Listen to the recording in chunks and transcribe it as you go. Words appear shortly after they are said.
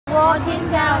walking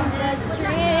down the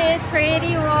street,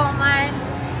 pretty woman.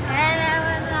 And I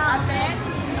was laughing,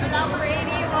 the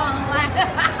pretty woman.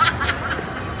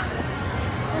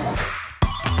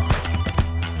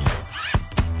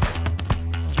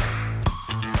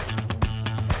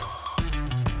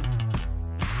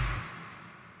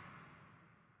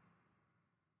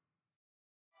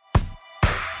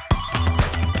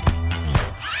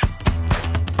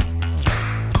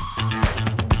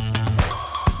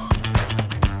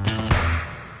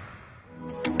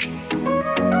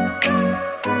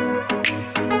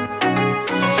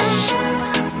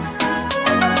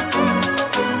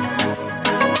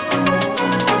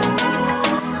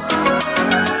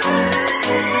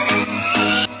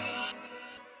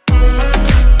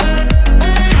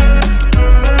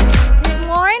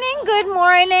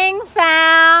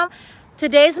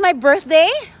 Today's my birthday.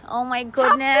 Oh my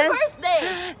goodness. Happy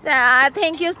birthday.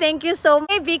 Thank you so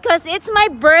much. Because it's my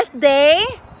birthday,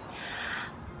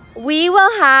 we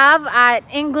will have an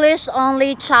English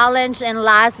only challenge in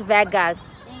Las Vegas.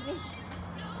 English.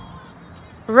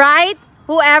 Right?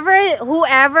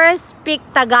 Whoever speak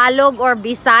Tagalog or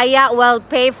Bisaya will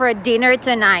pay for dinner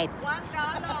tonight.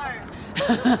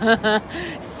 $1.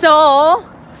 So,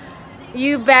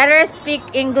 you better speak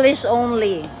English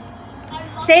only.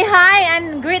 Say hi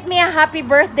and greet me a happy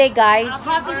birthday, guys.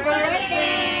 Happy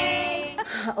birthday.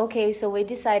 Okay, so we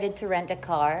decided to rent a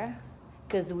car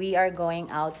because we are going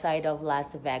outside of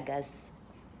Las Vegas.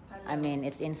 I mean,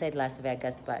 it's inside Las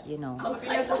Vegas, but you know,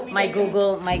 my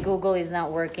Google is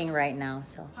not working right now.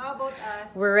 So How about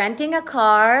us? we're renting a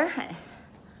car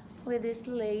with this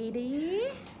lady.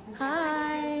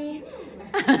 Hi.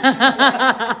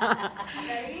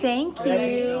 Thank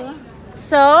you.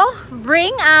 So,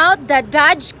 bring out the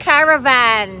Dodge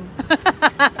Caravan.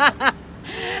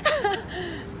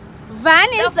 Van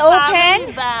is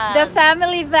open. The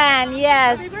family van,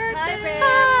 yes.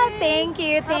 Hi, Thank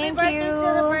you, thank Happy birthday to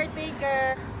the you. birthday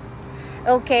girl.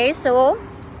 Okay, so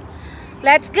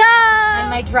let's go. And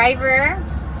my driver,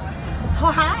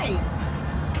 Oh, hi.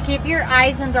 keep your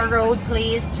eyes on the road,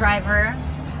 please, driver,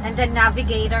 and the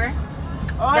navigator,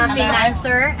 Oh, the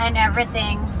financer, and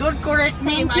everything. don't correct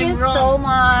me Thank if you I'm wrong. so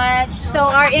much. So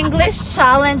our English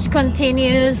challenge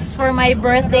continues for my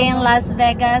birthday in Las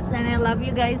Vegas, and I love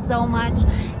you guys so much.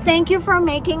 Thank you for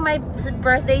making my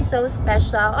birthday so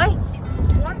special. Oy,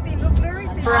 What? They look very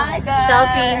Hi, guys.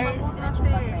 Selfie.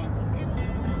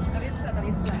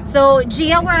 So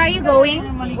Gia, where are you going?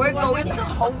 We're going to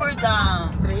Hoover Dam.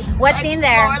 What's in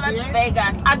there? Explore Las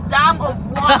Vegas. A dam of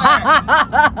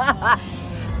water.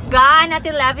 Gone at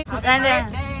 11. And then,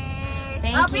 Birthday.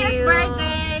 thank Happiest you.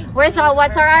 birthday. What's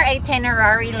our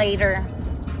itinerary later?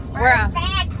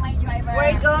 Perfect, my driver.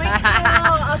 We're going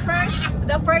to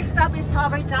the first stop is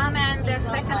Hoover Dam and the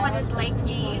second one is Lake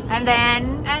Mead. And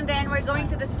then We're going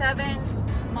to the 7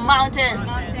 Mountains.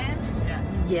 mountains.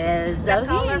 yes, The okay.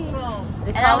 colorful. The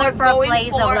And then we're colorful going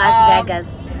place of for, Las Vegas.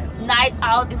 Night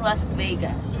out in Las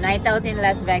Vegas. Night out in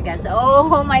Las Vegas.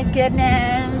 Oh my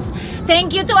goodness.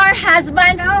 Thank you to our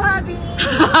husband. Hello, hubby.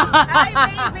 Hi,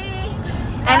 baby.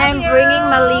 And Love I'm you. bringing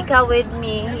Malika with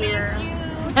me I here. miss you.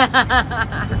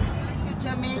 To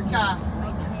Jamaica.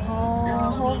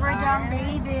 Oh, Hoover Dam,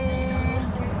 baby.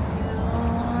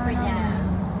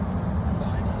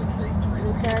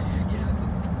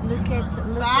 Look at.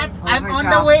 But I'm Hoover on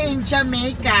Dam. the way in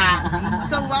Jamaica.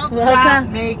 So welcome, Welcome.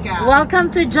 Jamaica.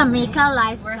 Welcome to Jamaica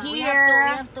lifestyle. We here.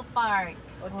 have to park.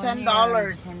 Oh, $10.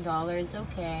 $10,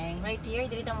 okay. Right here,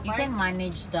 dito mo You park. can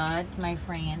manage that, my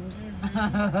friend.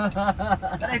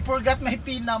 But I forgot my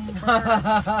PIN number.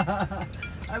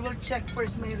 I will check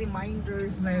first my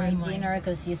reminders. My dinner,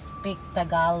 because you speak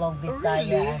Tagalog, Oh, Bisaya.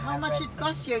 really? and How much it everything.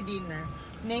 costs your dinner?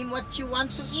 Name what you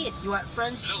want to eat. You want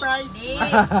French fries?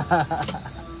 Yes.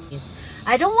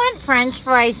 I don't want French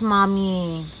fries,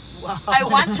 mommy. Wow. I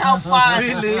want chow fan.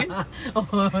 Really?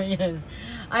 Oh yes.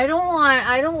 I don't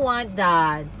want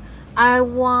that. I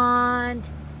want,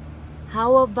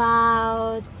 how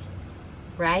about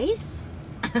rice?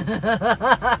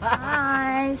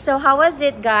 Hi. So how was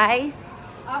it, guys?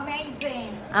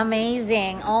 Amazing.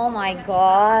 Amazing. Oh my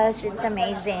gosh, it's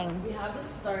amazing. We haven't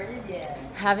started yet.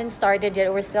 Haven't started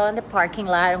yet. We're still in the parking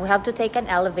lot. We have to take an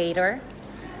elevator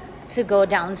to go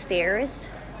downstairs.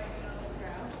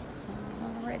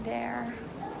 Over there.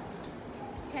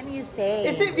 What can you say?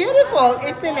 Is it beautiful,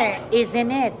 isn't it?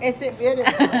 Isn't it? Is it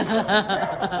beautiful?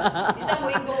 Dito mo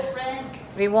go, friend.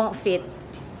 We won't fit.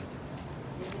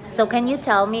 So can you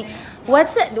tell me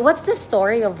what's the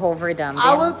story of Hoover Dam?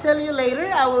 I will tell you later.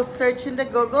 I will search in the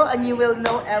Google and you will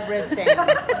know everything.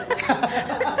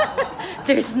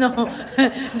 there's no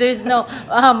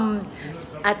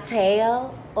a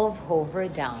tale of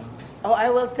Hoverdam. Oh, I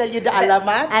will tell you the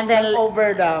alamat And then- ng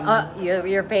Overdam.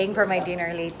 You're paying for my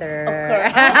dinner later.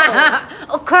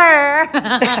 Okay.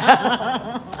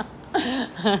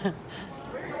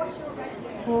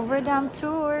 Hoverdam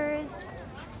tours.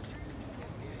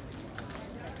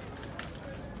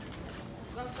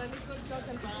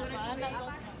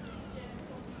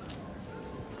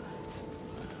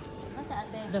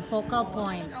 The focal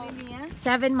point.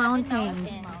 7 mountains.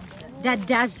 The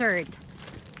desert.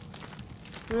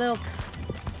 Look,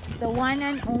 the one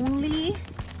and only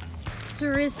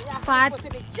tourist spot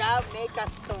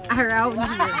around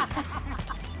here.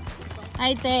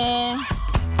 Hi, te.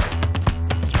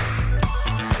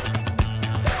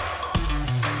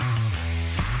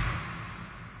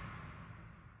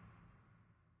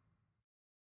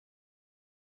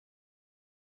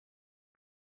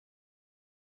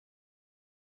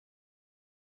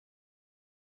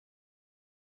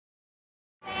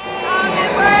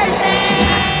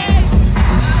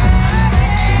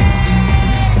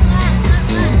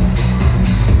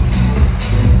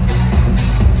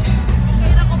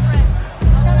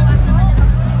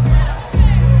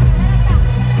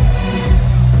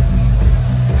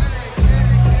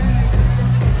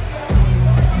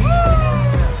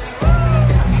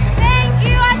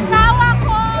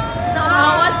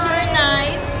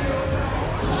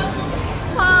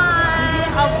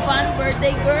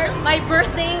 Girl. My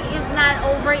birthday is not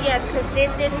over yet because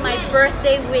this is my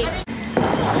birthday week.